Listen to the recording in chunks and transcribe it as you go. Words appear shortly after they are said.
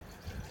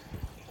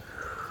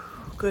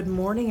Good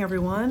morning,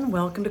 everyone.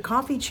 Welcome to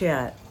Coffee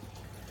Chat.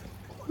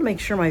 I want to make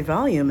sure my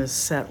volume is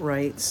set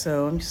right,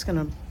 so I'm just going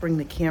to bring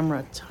the camera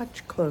a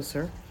touch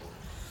closer.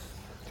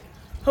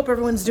 Hope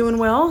everyone's doing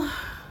well.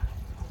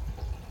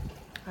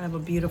 I have a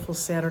beautiful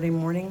Saturday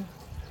morning,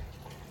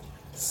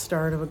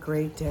 start of a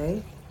great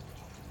day.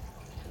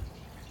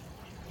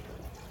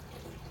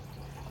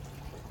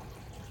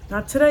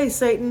 Not today,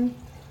 Satan.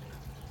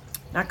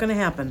 Not going to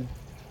happen.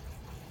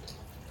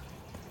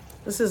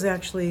 This is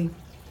actually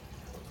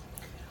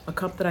a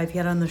cup that I've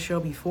had on the show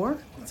before.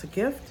 It's a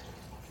gift.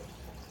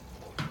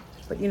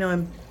 But you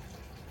know,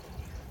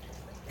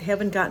 I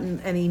haven't gotten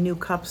any new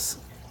cups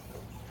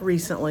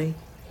recently.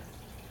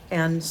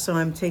 And so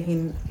I'm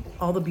taking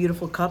all the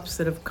beautiful cups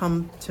that have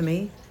come to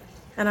me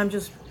and I'm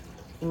just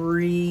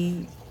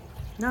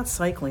not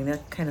cycling.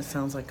 That kind of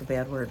sounds like a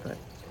bad word, but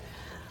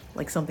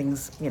like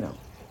something's,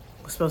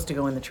 supposed to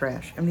go in the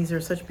trash. And these are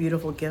such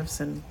beautiful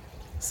gifts and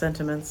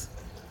sentiments.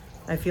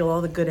 I feel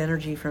all the good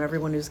energy from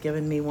everyone who's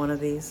given me one of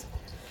these.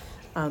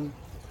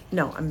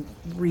 No, I'm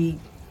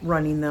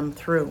rerunning them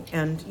through.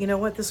 And you know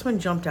what? This one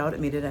jumped out at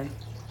me today.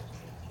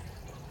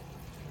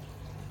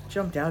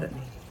 Jumped out at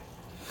me.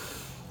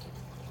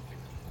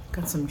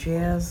 Got some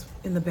jazz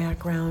in the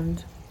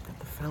background. Got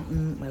the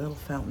fountain, my little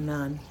fountain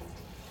on.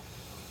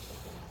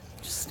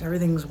 Just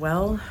everything's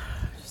well.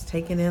 Just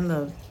taking in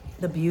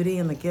the beauty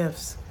and the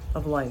gifts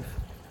of life.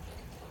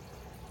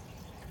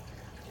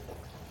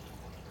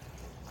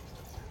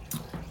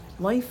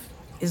 Life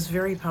is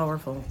very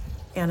powerful.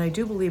 And I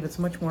do believe it's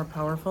much more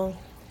powerful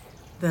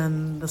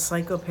than the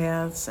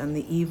psychopaths and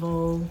the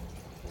evil,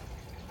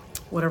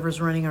 whatever's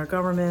running our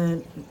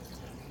government.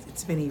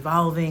 It's been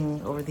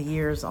evolving over the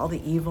years, all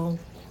the evil,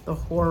 the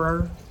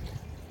horror.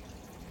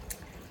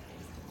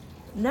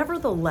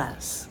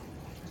 Nevertheless,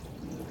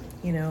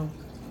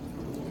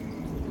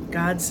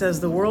 God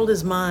says the world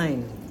is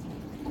mine,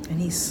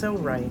 and he's so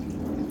right.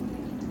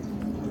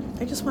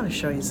 I just want to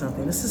show you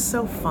something. This is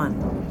so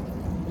fun.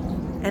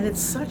 And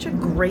it's such a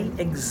great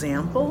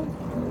example.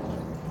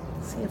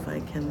 Let's see if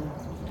I can.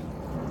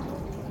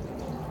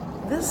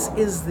 This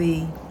is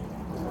the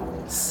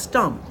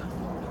stump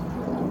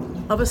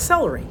of a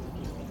celery.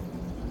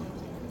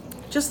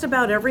 Just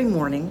about every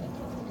morning,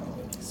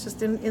 it's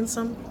just in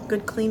some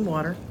good clean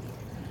water.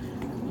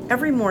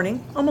 Every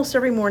morning, almost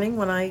every morning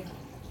when I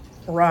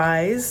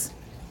rise,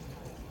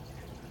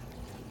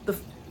 the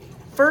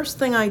first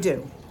thing I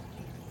do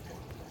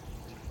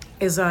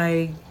is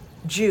I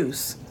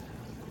juice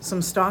some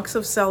stalks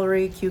of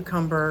celery,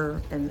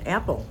 cucumber, and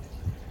apple.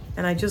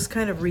 And I just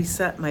kind of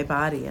reset my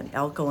body and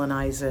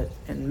alkalinize it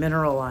and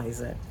mineralize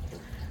it.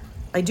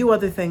 I do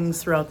other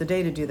things throughout the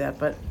day to do that,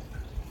 but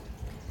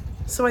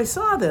so I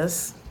saw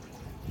this,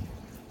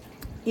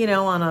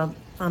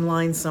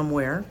 online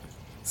somewhere.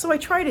 So I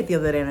tried it the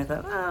other day and I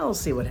thought, I'll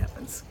see what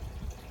happens.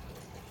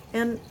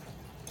 And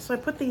so I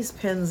put these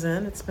pins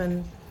in. It's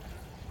been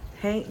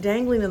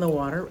dangling in the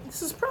water.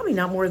 This is probably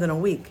not more than a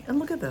week. And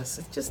look at this.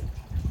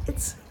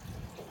 It's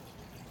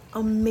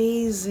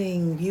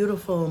amazing,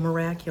 beautiful,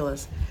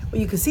 miraculous.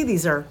 Well, you can see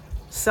these are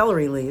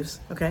celery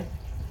leaves, okay?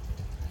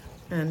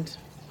 And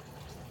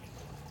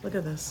look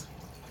at this.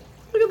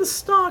 Look at the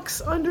stalks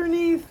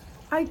underneath.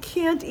 I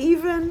can't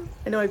even.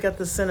 I know I've got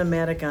the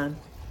cinematic on.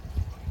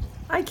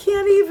 I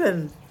can't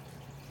even.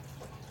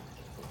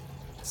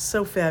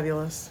 So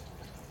fabulous.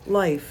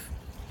 Life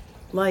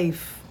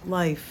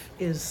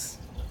is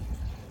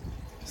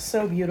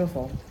so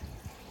beautiful.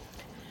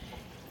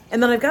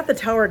 And then I've got the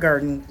tower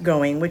garden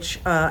going, which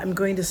I'm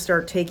going to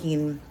start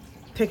taking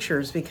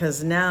pictures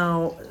because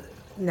now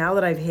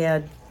that I've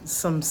had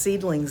some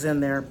seedlings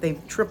in there,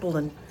 they've tripled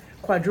and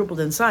quadrupled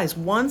in size.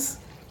 Once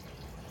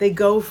they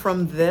go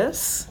from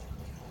this,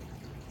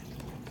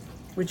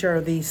 which are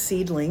the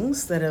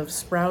seedlings that have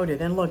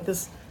sprouted, and look,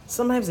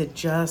 sometimes it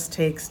just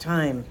takes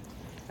time.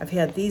 I've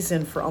had these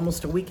in for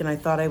almost a week and I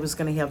thought I was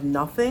going to have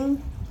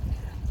nothing.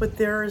 But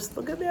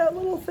look at that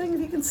little thing, if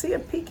you can see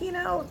it peeking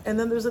out. And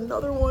then there's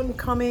another one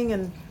coming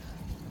and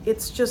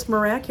it's just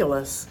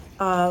miraculous.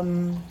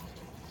 Wow.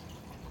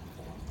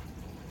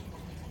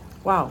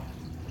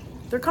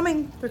 They're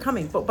coming.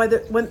 But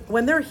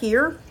when they're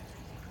here,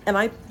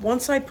 and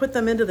once I put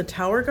them into the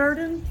tower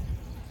garden,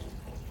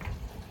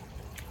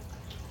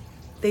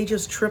 they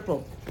just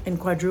triple and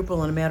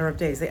quadruple in a matter of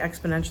days. They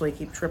exponentially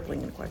keep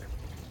tripling and quadrupling.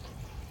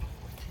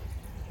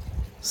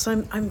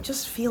 So I'm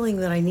just feeling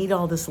that I need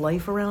all this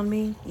life around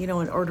me, in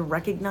order to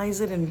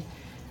recognize it and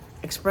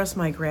express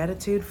my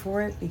gratitude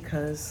for it,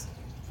 because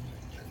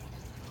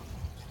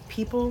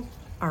people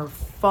are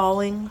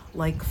falling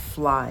like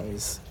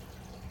flies.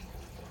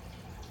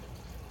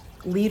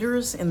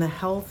 Leaders in the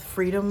health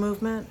freedom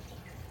movement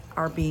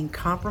are being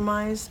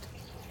compromised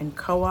and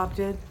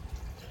co-opted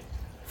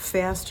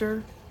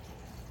faster.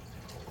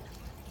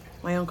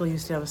 My uncle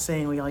used to have a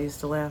saying, we all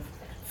used to laugh,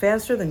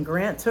 faster than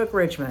Grant took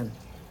Richmond.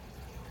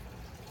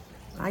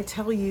 I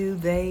tell you,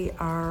 they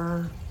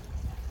are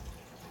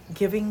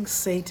giving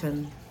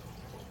Satan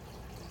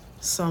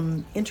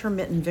some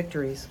intermittent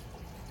victories.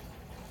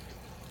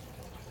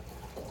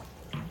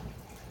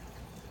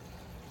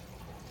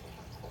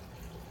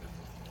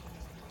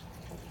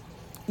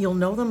 You'll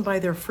know them by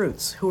their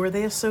fruits. Who are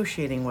they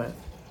associating with?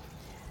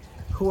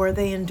 Who are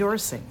they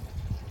endorsing?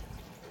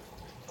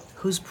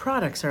 Whose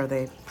products are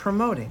they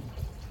promoting?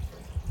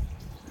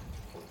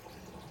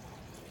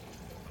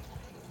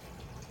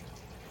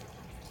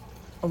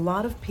 A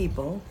lot of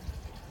people,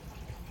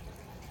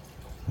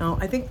 now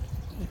I think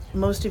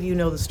most of you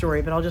know the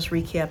story, but I'll just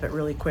recap it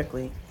really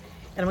quickly.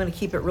 And I'm going to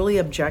keep it really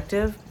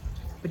objective,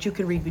 but you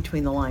can read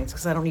between the lines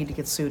because I don't need to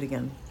get sued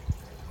again.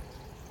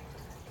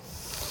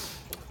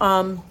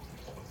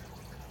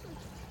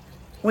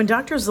 When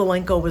Dr.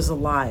 Zelenko was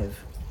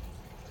alive,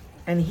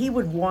 and he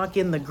would walk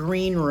in the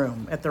green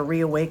room at the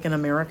Reawaken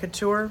America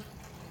tour,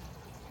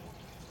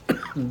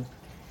 and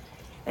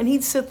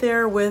he'd sit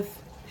there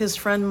with his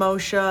friend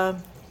Moshe.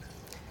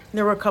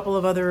 There were a couple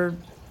of other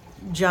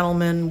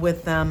gentlemen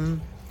with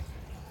them.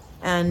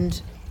 And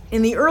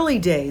in the early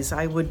days,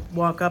 I would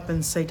walk up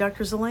and say,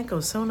 Dr.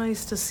 Zelenko, so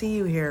nice to see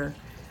you here.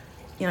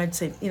 You know, I'd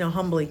say, you know,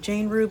 humbly,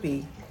 Jane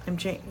Ruby. I'm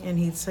Jane. And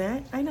he'd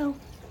say, I know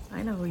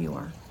who you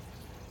are.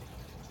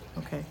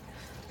 Okay.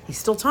 He's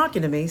still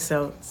talking to me,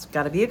 so it's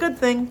got to be a good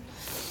thing.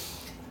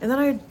 And then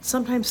I'd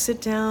sometimes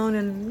sit down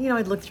and, you know,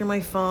 I'd look through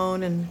my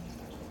phone and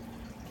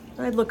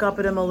I'd look up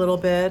at him a little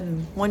bit.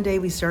 And one day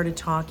we started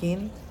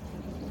talking.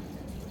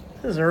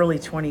 This was early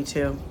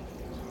 22.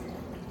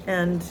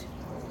 And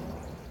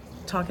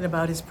talking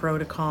about his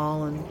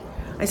protocol. And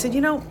I said,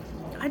 you know,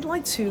 I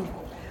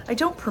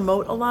don't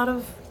promote a lot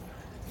of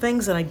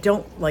things, and I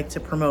don't like to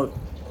promote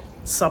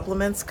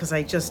supplements because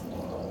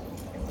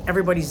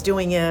everybody's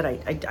doing it.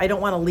 I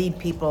don't want to lead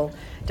people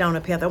down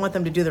a path. I want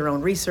them to do their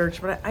own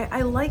research, but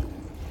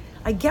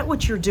I get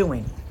what you're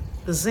doing.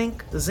 The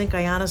zinc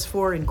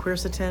ionophore in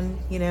quercetin,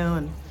 you know,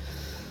 and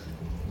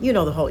you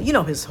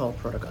know his whole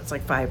protocol. It's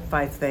like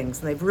five things,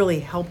 and they've really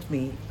helped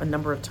me a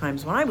number of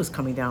times when I was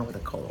coming down with a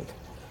cold.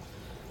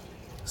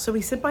 So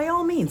he said, by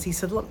all means, he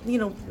said, look, you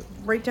know,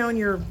 write down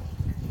your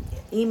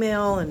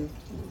email and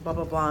blah,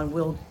 blah, blah, and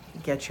we'll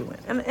get you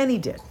in. And he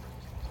did.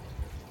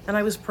 And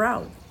I was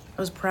proud.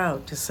 I was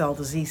proud to sell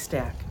the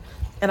Z-Stack.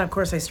 And of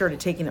course, I started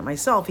taking it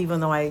myself, even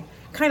though I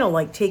kind of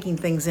like taking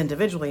things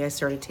individually. I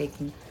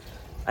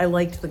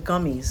liked the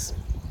gummies.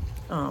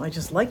 I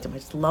just liked them. I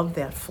just loved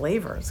that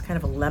flavor. It's kind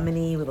of a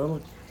lemony with a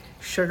little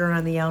sugar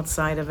on the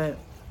outside of it.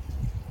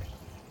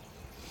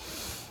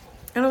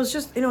 And I was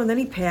just, you know, and then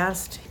he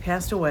passed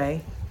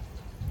away.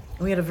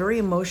 And we had a very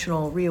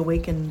emotional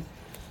Reawaken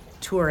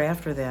tour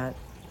after that.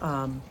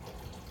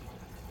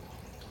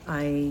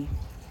 I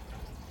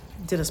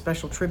did a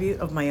special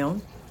tribute of my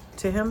own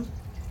to him.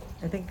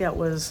 I think it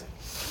was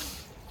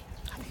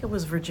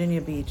Virginia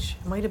Beach.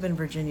 It might have been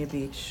Virginia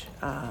Beach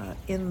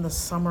in the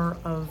summer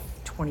of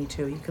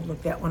 22. You could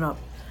look that one up.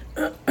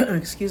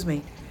 Excuse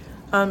me.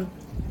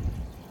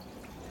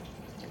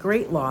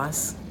 Great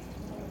loss,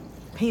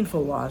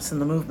 painful loss in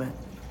the movement.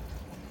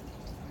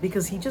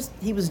 Because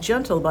he was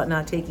gentle about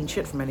not taking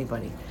shit from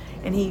anybody.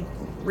 And he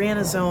ran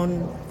his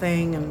own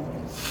thing, and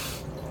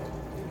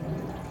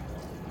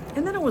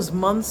then it was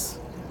months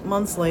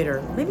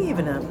later, maybe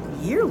even a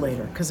year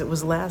later, because it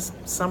was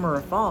last summer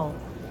or fall.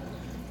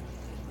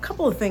 A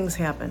couple of things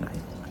happened.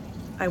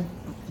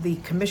 The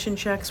commission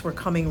checks were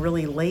coming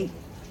really late,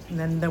 and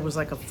then there was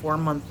like a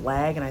 4-month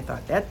lag, and I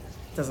thought, that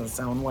doesn't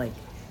sound like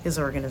his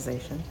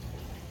organization.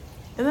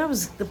 And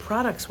the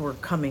products were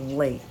coming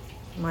late.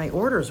 My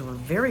orders were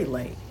very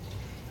late.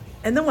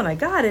 And then when I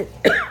got it,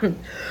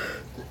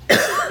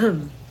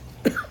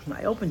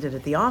 I opened it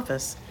at the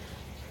office,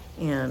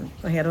 and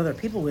I had other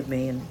people with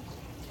me, and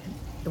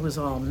it was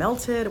all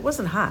melted. It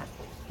wasn't hot.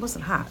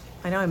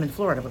 I know I'm in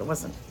Florida, but it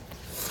wasn't.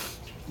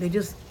 It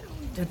just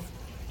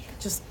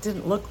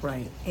didn't look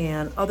right.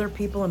 And other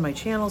people in my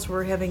channels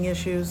were having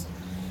issues.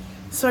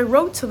 So I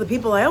wrote to the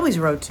people I always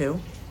wrote to,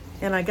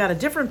 and I got a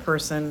different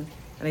person,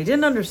 and I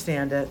didn't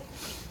understand it.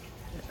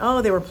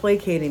 Oh, they were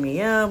placating me.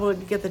 Yeah, we'll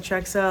get the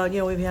checks out. You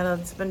know,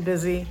 it's been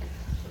busy.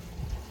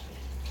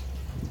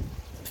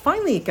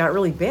 Finally, it got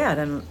really bad,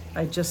 and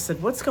I just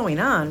said, what's going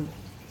on?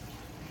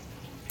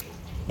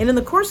 And in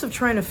the course of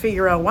trying to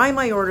figure out why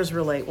my orders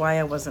were late, why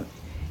I wasn't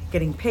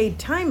getting paid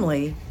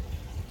timely,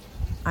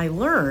 I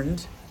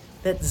learned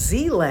that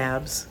Z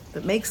Labs,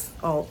 that makes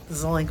all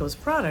Zelenko's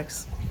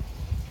products,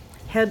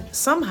 had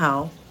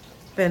somehow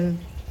been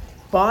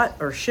bought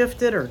or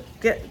shifted or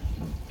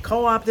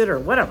co-opted or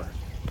whatever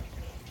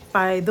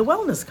by the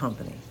wellness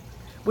company,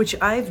 which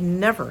I've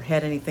never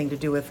had anything to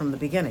do with from the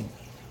beginning.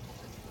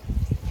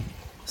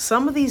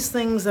 Some of these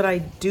things that I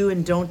do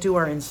and don't do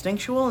are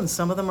instinctual, and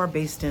some of them are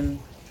based in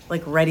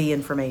like ready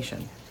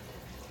information.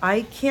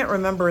 I can't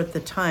remember at the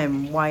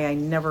time why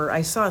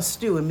I saw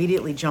Stu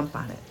immediately jump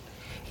on it.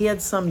 He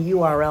had some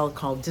URL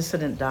called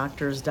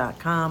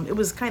dissidentdoctors.com. It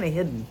was kind of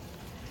hidden.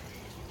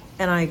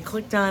 And I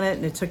clicked on it,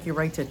 and it took you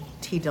right to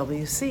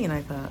TWC, and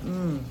I thought,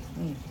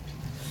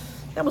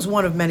 that was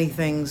one of many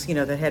things, you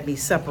know, that had me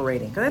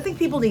separating. Because I think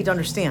people need to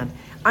understand,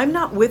 I'm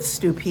not with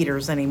Stu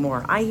Peters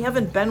anymore. I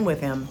haven't been with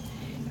him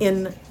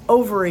in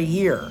over a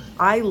year.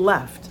 I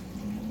left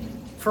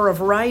for a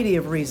variety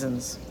of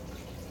reasons.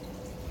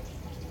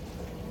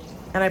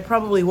 And I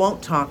probably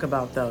won't talk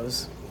about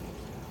those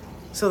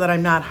so that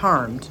I'm not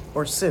harmed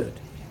or sued.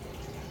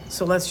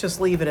 So let's just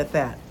leave it at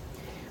that.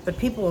 But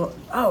people,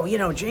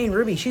 oh, Jane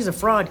Ruby, she's a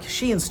fraud.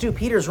 She and Stu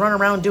Peters run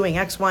around doing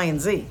X, Y,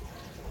 and Z.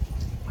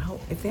 Well,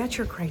 if that's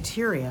your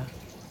criteria,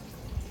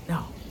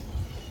 no.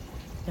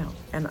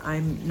 And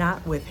I'm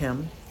not with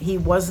him. He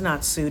was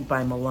not sued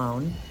by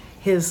Malone.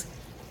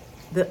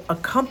 A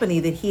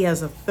company that he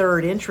has a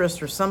third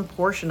interest or some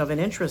portion of an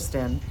interest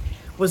in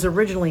was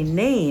originally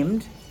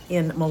named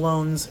in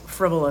Malone's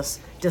frivolous,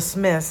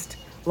 dismissed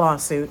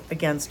lawsuit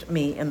against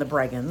me and the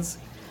Bregans.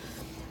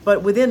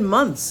 But within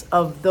months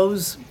of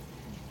those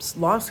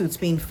lawsuits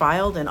being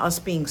filed and us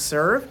being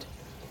served,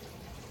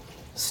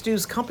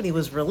 Stu's company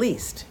was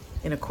released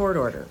in a court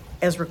order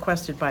as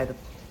requested by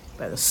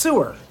the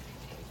suer.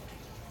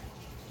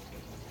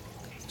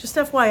 Just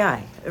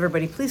FYI,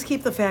 everybody, please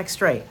keep the facts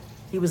straight.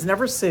 He was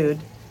never sued.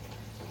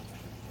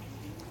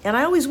 And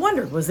I always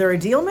wondered, was there a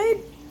deal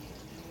made?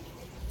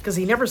 Because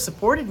he never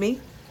supported me.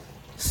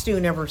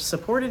 Stu never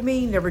supported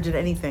me, never did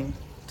anything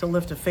to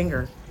lift a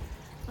finger.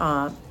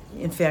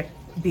 In fact,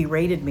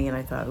 berated me, and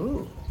I thought,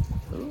 ooh,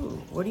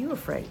 what are you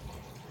afraid?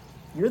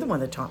 You're the one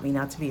that taught me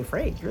not to be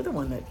afraid. You're the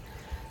one that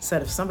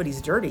said if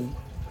somebody's dirty,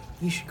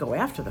 you should go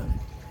after them.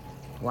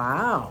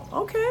 Wow,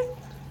 okay.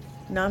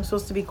 Now I'm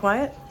supposed to be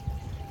quiet?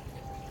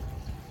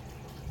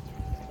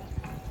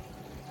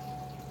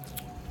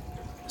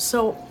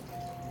 So,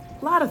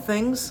 a lot of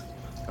things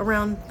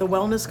around the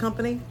wellness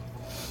company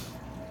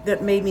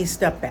that made me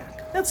step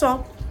back. That's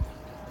all.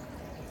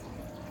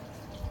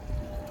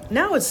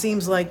 Now it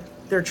seems like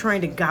they're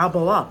trying to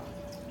gobble up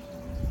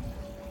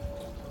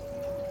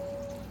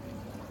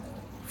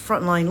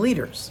frontline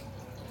leaders,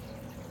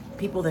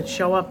 people that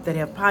show up that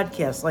have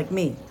podcasts like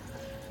me,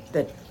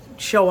 that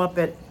show up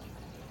at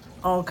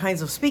all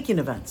kinds of speaking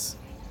events,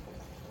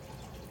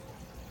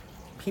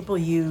 people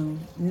you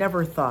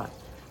never thought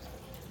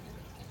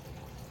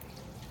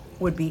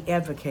would be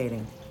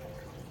advocating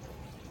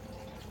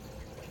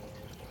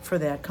for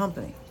that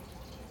company.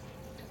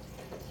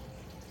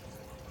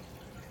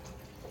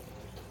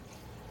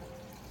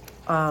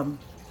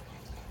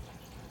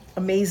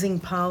 Amazing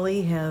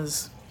Polly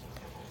has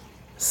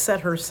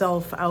set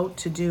herself out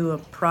to do a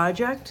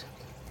project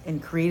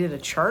and created a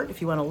chart,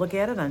 if you want to look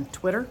at it on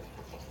Twitter,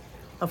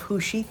 of who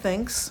she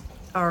thinks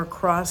are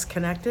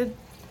cross-connected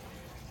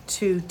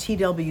to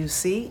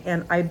TWC.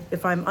 And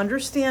if I'm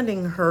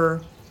understanding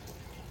her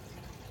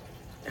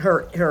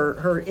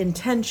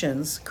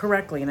intentions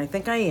correctly, and I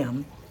think I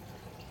am,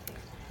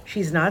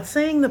 she's not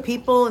saying the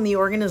people and the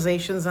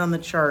organizations on the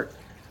chart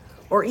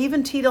or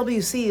even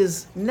TWC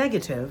is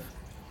negative.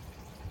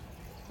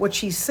 What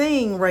she's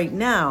saying right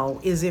now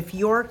is if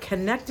you're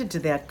connected to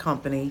that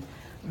company,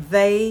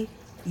 they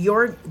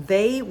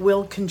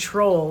will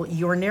control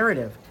your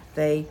narrative.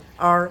 They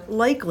are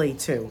likely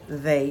to.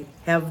 They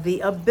have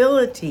the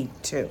ability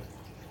to.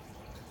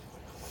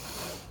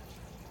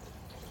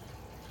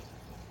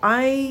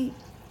 My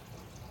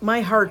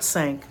heart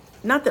sank.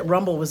 Not that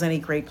Rumble was any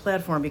great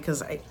platform,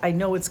 because I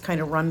know it's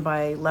kind of run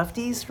by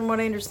lefties from what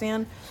I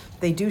understand.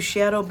 They do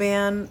shadow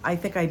ban. I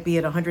think I'd be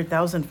at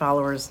 100,000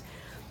 followers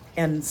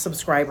and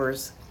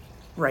subscribers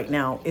right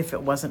now if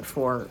it wasn't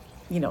for,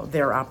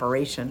 their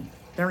operation.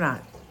 They're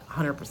not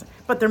 100%.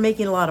 But they're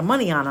making a lot of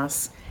money on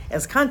us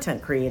as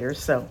content creators,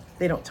 so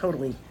they don't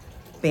totally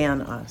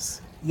ban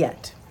us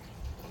yet.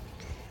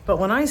 But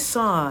when I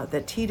saw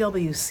that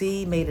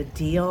TWC made a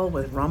deal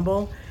with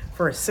Rumble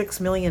for $6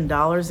 million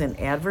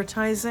in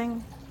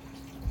advertising,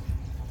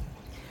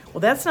 well,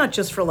 that's not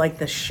just for like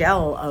the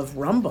shell of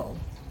Rumble.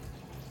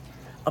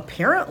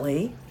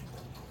 Apparently,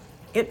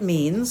 it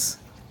means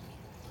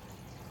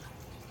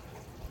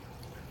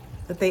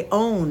that they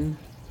own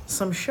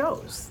some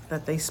shows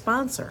that they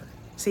sponsor.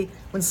 See,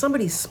 when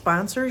somebody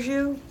sponsors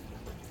you,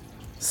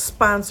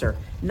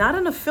 not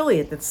an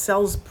affiliate that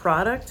sells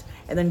product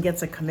and then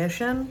gets a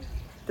commission.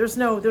 There's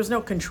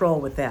no control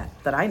with that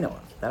I know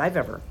of, that I've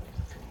ever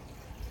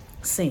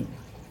seen.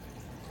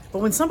 But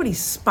when somebody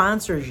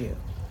sponsors you,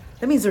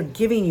 that means they're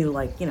giving you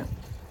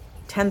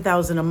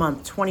 $10,000 a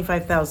month,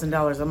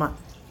 $25,000 a month.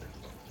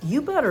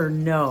 You better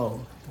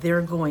know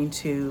they're going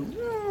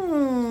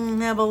to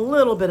have a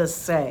little bit of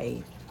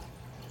say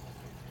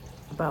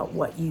about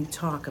what you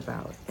talk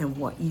about and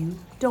what you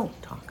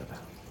don't talk about.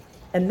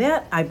 And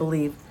that, I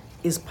believe,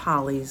 is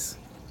Polly's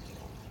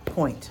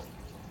point.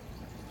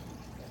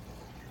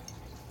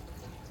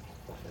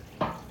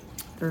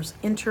 There's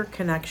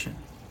interconnection.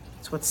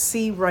 It's what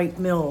C. Wright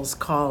Mills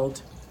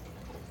called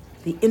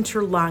the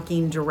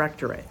interlocking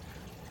directorate.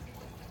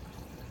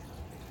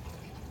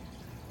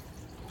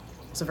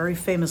 It's a very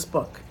famous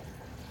book.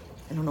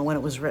 I don't know when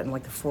it was written,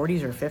 like the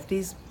 40s or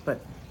 50s, but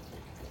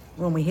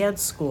when we had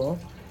school,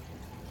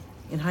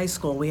 in high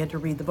school, we had to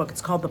read the book.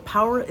 It's called The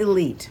Power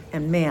Elite,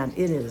 and man,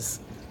 it is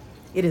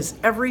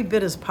every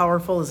bit as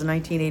powerful as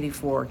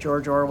 1984,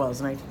 George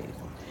Orwell's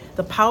 1984.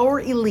 The Power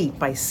Elite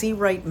by C.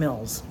 Wright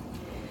Mills.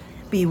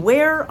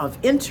 Beware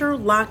of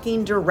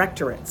interlocking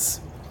directorates.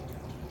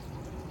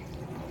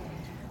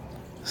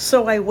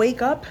 So I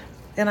wake up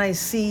and I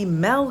see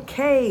Mel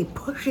K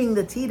pushing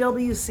the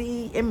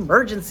TWC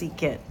emergency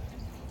kit.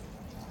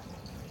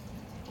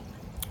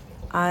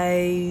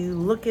 I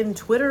look in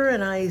Twitter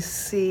and I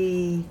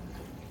see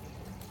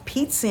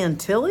Pete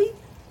Santilli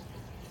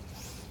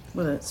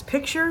with its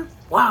picture.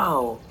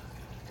 Wow,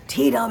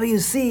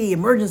 TWC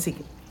emergency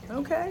kit.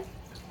 Okay.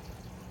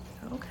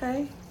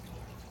 Okay.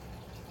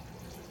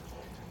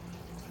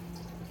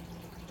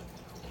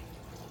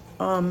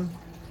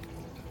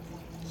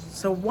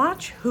 So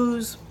watch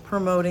who's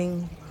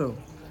promoting who.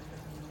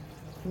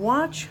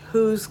 Watch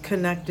who's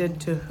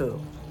connected to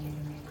who.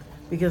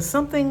 Because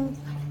something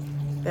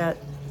that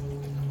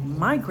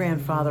my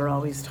grandfather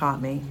always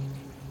taught me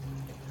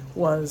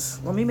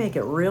was, let me make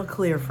it real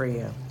clear for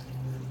you.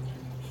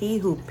 He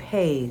who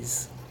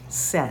pays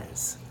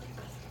says.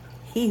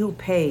 He who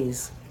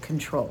pays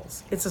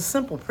controls. It's a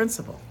simple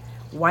principle.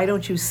 Why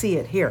don't you see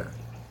it here?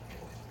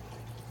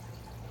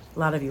 A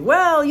lot of you,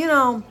 well, you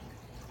know,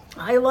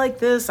 I like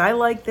this, I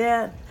like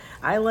that,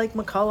 I like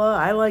McCullough,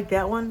 I like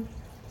that one.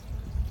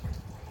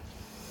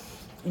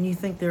 And you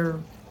think they're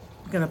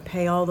going to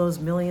pay all those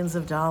millions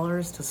of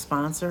dollars to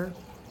sponsor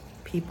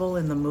people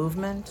in the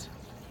movement?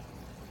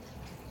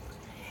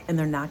 And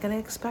they're not going to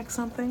expect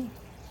something?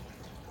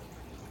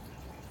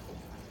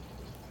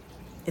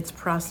 It's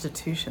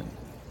prostitution.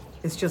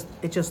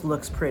 It just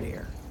looks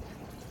prettier.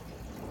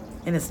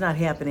 And it's not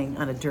happening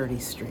on a dirty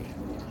street.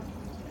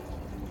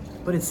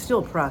 But it's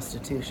still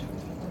prostitution.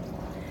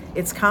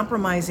 It's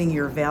compromising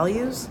your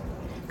values,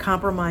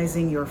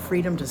 compromising your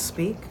freedom to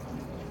speak.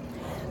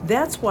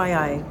 That's why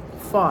I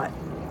fought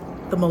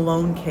the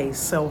Malone case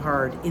so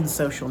hard in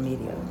social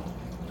media.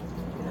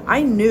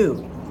 I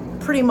knew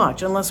pretty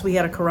much, unless we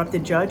had a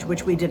corrupted judge,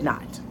 which we did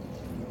not.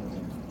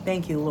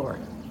 Thank you,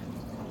 Lord.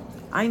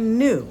 I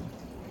knew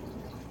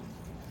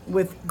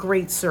with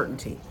great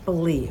certainty,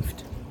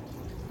 believed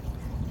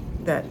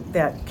that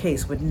that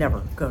case would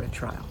never go to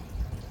trial.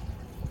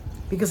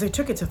 Because I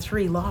took it to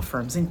 3 law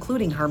firms,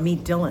 including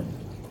Harmeet Dillon.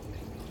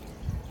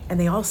 And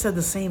they all said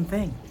the same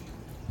thing.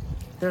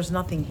 There's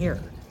nothing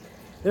here.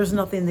 There's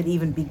nothing that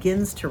even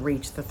begins to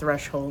reach the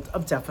threshold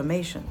of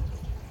defamation.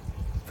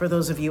 For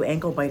those of you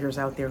ankle biters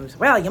out there who say,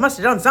 well, you must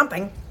have done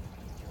something.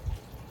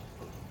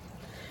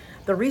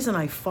 The reason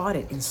I fought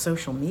it in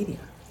social media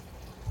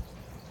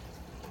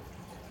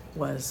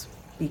was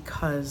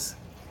because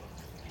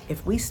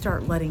if we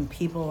start letting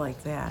people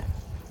like that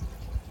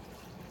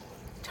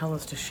tell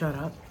us to shut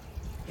up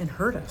and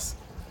hurt us,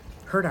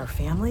 hurt our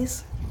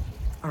families,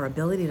 our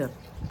ability to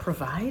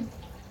provide.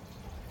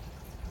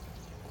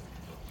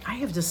 I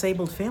have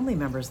disabled family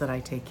members that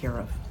I take care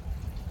of.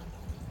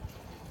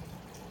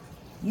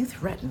 You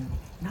threaten,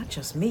 not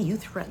just me, you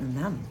threaten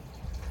them.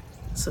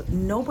 So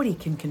nobody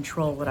can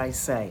control what I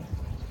say.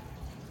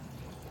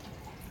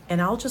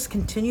 And I'll just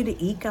continue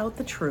to eke out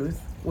the truth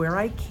where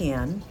I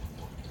can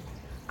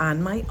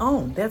on my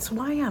own. That's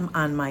why I'm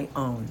on my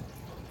own.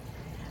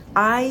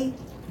 I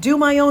do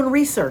my own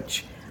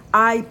research.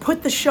 I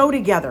put the show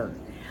together.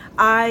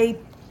 I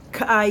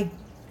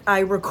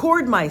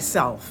record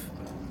myself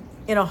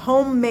in a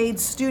homemade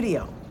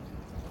studio,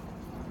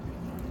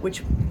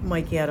 which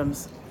Mike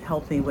Adams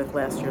helped me with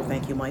last year.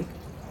 Thank you, Mike.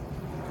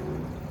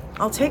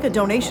 I'll take a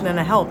donation and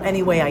a help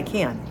any way I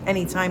can,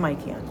 anytime I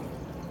can.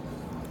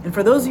 And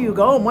for those of you who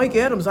go, oh, Mike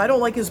Adams, I don't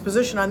like his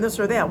position on this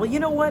or that. Well, you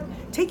know what?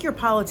 Take your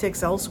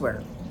politics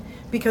elsewhere,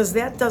 because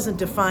that doesn't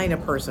define a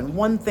person.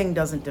 One thing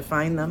doesn't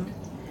define them.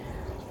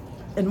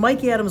 And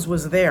Mike Adams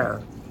was there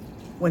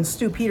when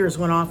Stu Peters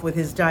went off with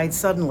his Died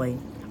Suddenly,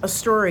 a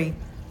story,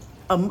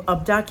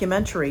 a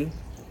documentary,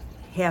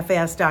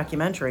 half-assed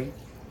documentary,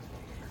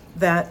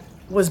 that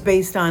was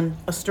based on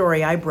a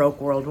story I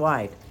broke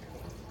worldwide.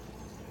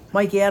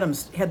 Mike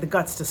Adams had the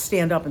guts to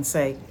stand up and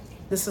say,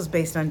 this is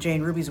based on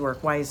Jane Ruby's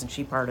work. Why isn't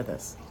she part of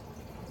this?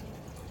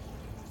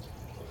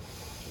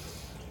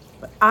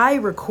 But I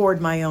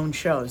record my own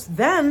shows.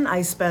 Then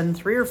I spend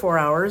 3 or 4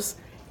 hours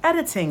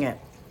editing it.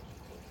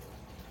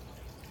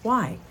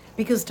 Why?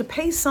 Because to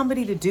pay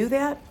somebody to do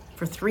that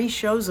for 3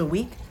 shows a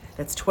week,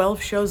 that's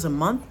 12 shows a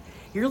month,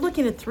 you're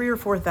looking at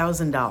 $3,000 or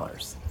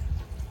 $4,000,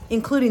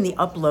 including the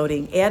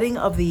uploading, adding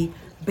of the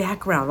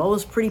background, all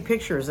those pretty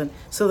pictures, and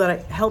so that I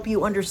help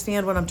you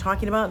understand what I'm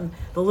talking about, and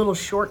the little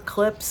short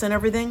clips and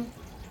everything.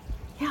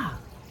 Yeah.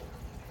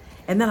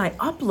 And then I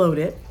upload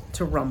it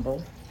to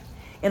Rumble.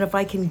 And if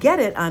I can get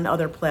it on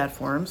other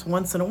platforms,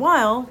 once in a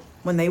while,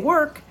 when they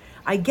work,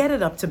 I get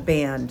it up to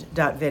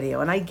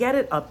band.video, and I get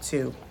it up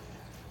to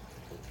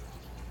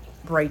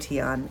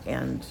Brighteon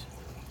and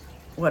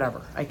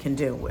whatever I can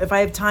do, if I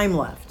have time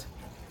left.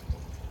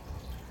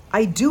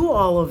 I do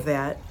all of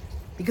that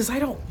because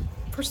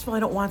first of all,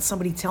 I don't want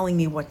somebody telling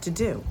me what to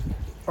do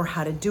or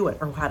how to do it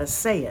or how to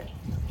say it.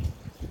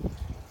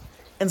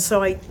 And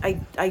so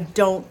I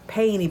don't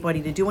pay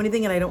anybody to do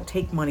anything, and I don't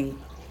take money.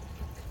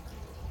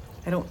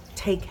 I don't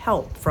take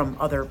help from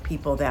other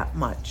people that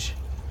much.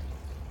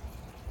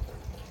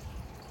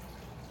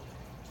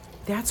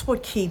 That's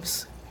what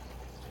keeps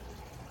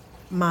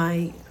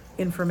my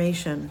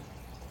information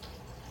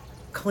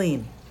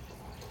clean.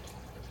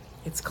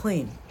 It's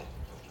clean.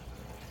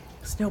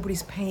 Because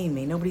nobody's paying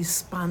me, nobody's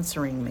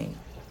sponsoring me.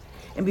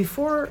 And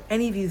before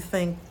any of you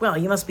think, well,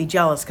 you must be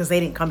jealous because they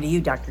didn't come to you,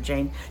 Dr.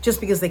 Jane,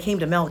 just because they came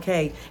to Mel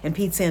K and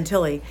Pete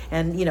Santilli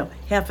and,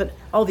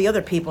 all the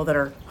other people that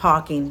are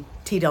hawking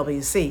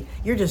TWC,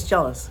 you're just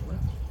jealous. Well,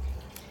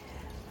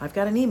 I've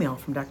got an email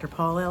from Dr.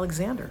 Paul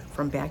Alexander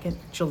from back in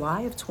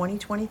July of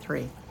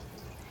 2023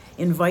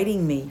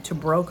 inviting me to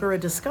broker a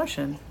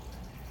discussion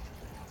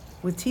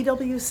with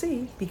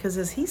TWC because,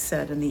 as he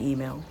said in the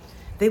email,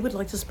 they would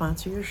like to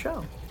sponsor your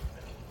show.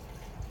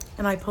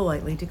 And I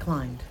politely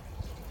declined.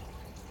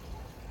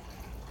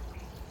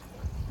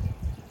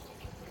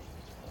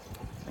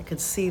 I could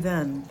see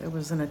then there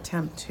was an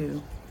attempt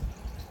to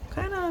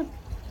kind of,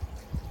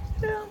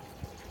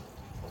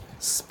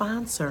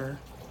 sponsor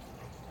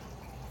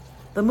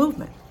the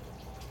movement.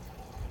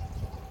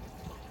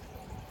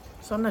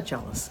 So I'm not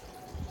jealous.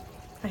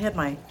 I had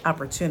my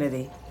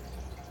opportunity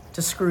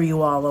to screw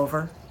you all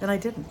over, and I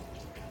didn't.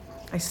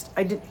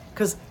 I did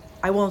because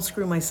I won't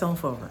screw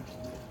myself over.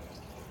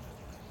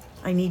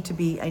 I need to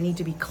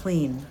be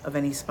clean of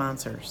any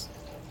sponsors.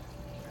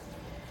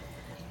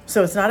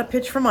 So it's not a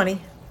pitch for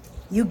money.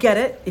 You get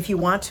it. If you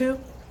want to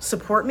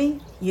support me,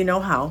 you know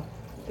how.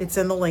 It's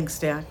in the link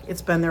stack.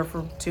 It's been there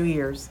for 2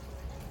 years.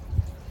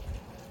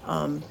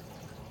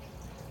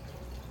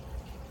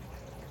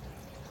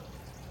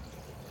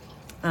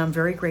 I'm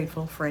very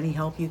grateful for any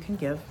help you can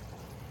give,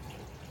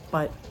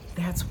 but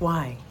that's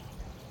why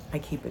I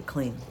keep it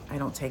clean. I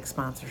don't take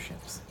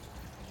sponsorships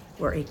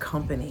where a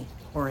company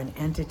or an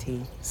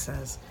entity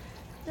says,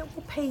 we'll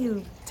pay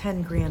you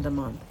 10 grand a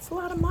month. It's a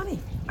lot of money.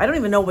 I don't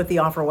even know what the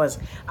offer was.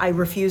 I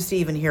refused to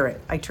even hear it.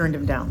 I turned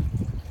him down.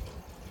 I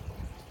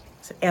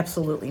said,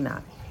 absolutely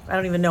not. I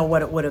don't even know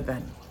what it would have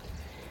been.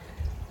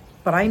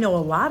 But I know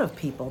a lot of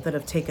people that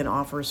have taken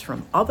offers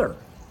from other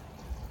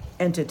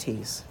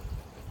entities.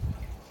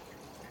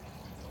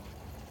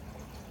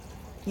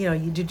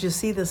 Did you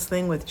see this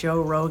thing with Joe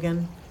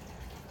Rogan?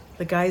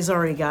 The guy's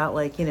already got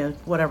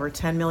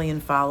 10 million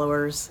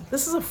followers.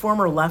 This is a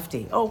former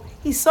lefty. Oh,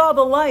 he saw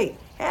the light.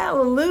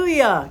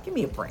 Hallelujah. Give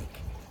me a break.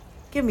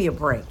 Give me a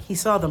break. He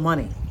saw the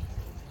money.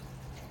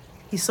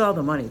 He saw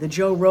the money. The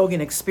Joe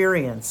Rogan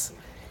experience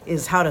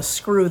is how to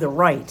screw the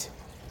right,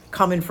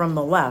 coming from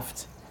the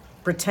left,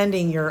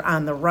 pretending you're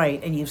on the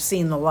right and you've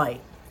seen the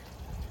light.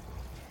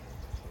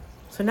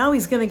 So now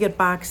he's going to get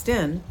boxed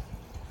in,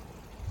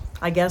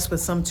 I guess, with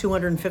some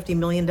 $250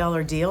 million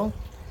deal.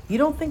 You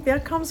don't think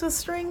that comes with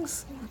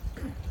strings?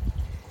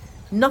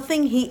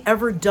 Nothing he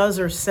ever does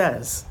or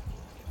says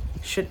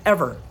should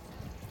ever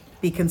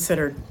be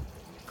considered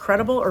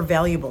credible or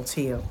valuable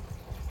to you.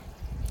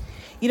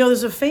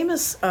 There's a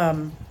famous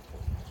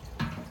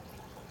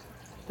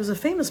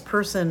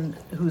person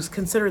who's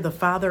considered the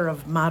father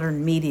of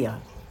modern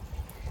media,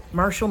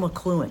 Marshall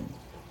McLuhan.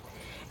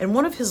 And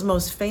one of his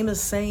most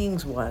famous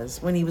sayings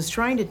was, when he was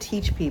trying to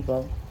teach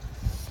people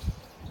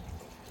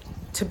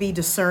to be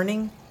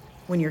discerning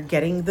when you're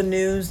getting the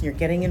news, and you're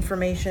getting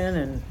information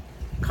and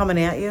coming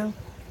at you,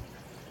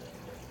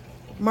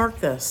 mark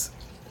this: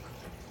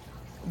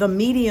 the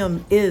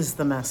medium is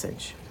the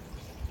message.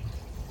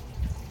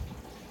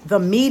 The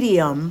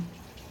medium,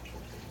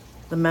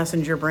 the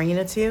messenger bringing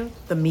it to you,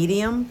 the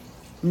medium,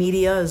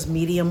 media is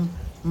medium,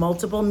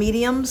 multiple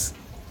mediums,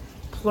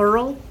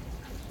 plural.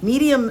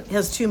 Medium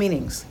has two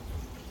meanings,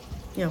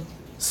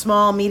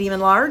 small, medium,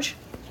 and large,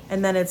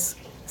 and then it's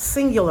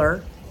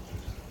singular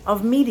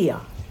of media.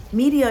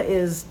 Media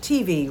is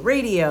TV,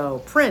 radio,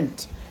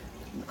 print,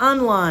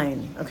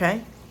 online,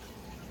 okay?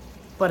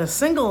 But a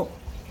single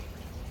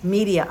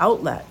media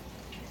outlet,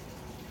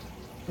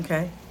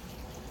 okay?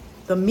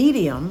 The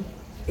medium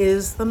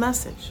is the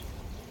message.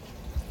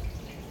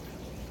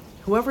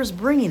 Whoever's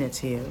bringing it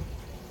to you,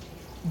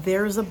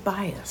 there's a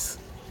bias.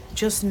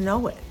 Just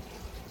know it.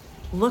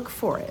 Look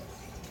for it.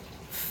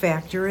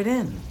 Factor it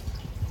in.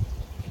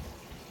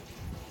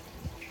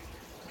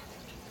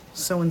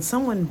 So when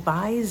someone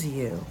buys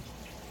you,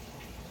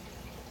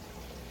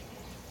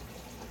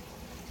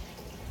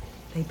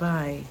 they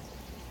buy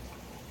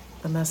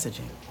the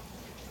messaging.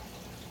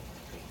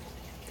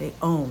 They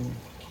own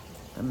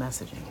the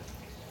messaging.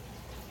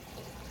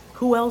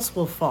 Who else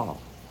will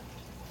fall?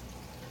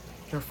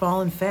 They're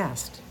falling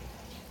fast.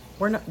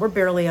 We're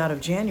barely out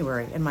of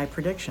January, and my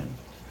prediction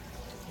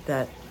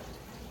that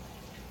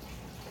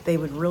they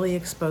would really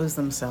expose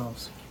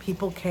themselves.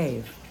 People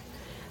cave.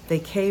 They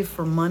cave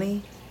for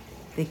money.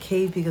 They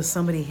cave because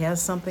somebody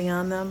has something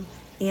on them,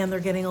 and they're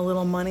getting a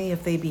little money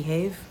if they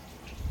behave.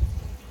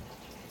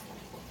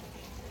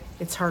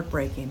 It's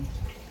heartbreaking.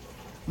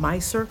 My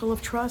circle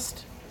of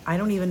trust, I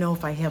don't even know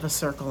if I have a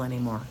circle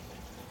anymore.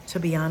 To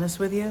be honest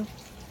with you,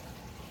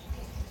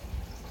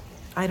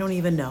 I don't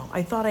even know.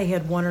 I thought I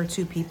had 1 or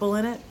 2 people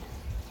in it,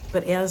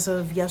 but as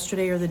of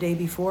yesterday or the day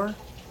before,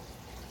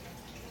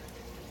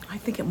 I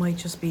think it might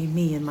just be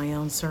me in my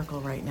own circle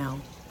right now.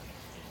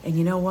 And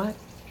you know what?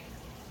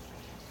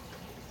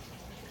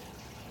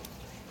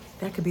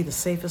 That could be the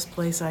safest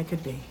place I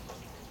could be.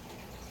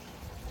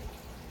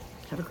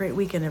 Have a great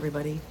weekend,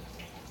 everybody.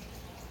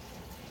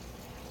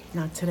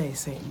 Not today,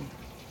 Satan.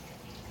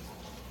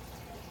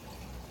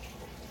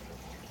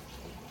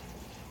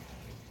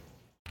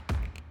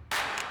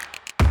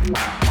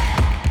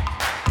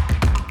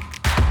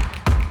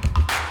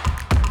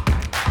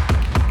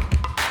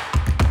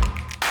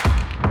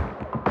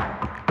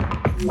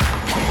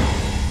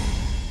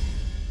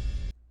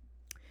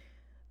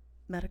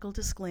 Medical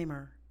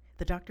disclaimer.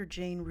 The Dr.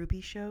 Jane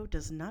Ruby Show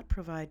does not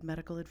provide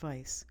medical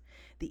advice.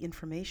 The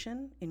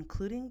information,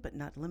 including but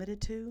not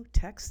limited to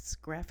texts,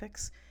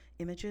 graphics,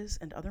 images,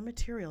 and other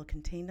material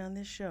contained on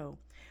this show,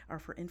 are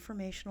for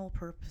informational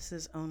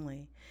purposes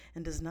only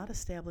and does not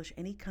establish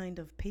any kind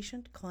of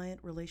patient-client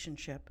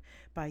relationship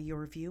by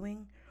your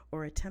viewing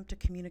or attempt to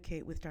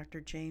communicate with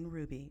Dr. Jane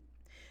Ruby.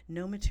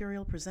 No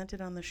material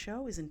presented on the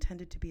show is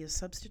intended to be a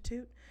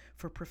substitute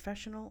for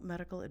professional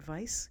medical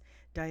advice,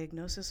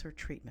 diagnosis, or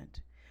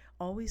treatment.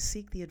 Always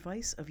seek the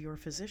advice of your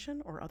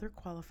physician or other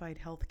qualified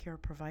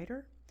healthcare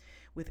provider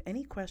with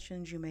any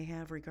questions you may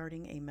have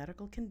regarding a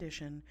medical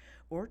condition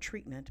or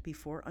treatment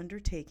before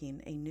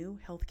undertaking a new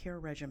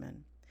healthcare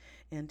regimen.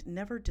 And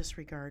never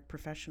disregard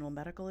professional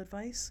medical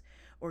advice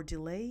or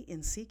delay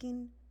in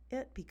seeking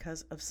it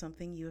because of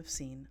something you have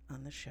seen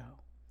on the show.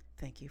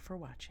 Thank you for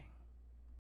watching.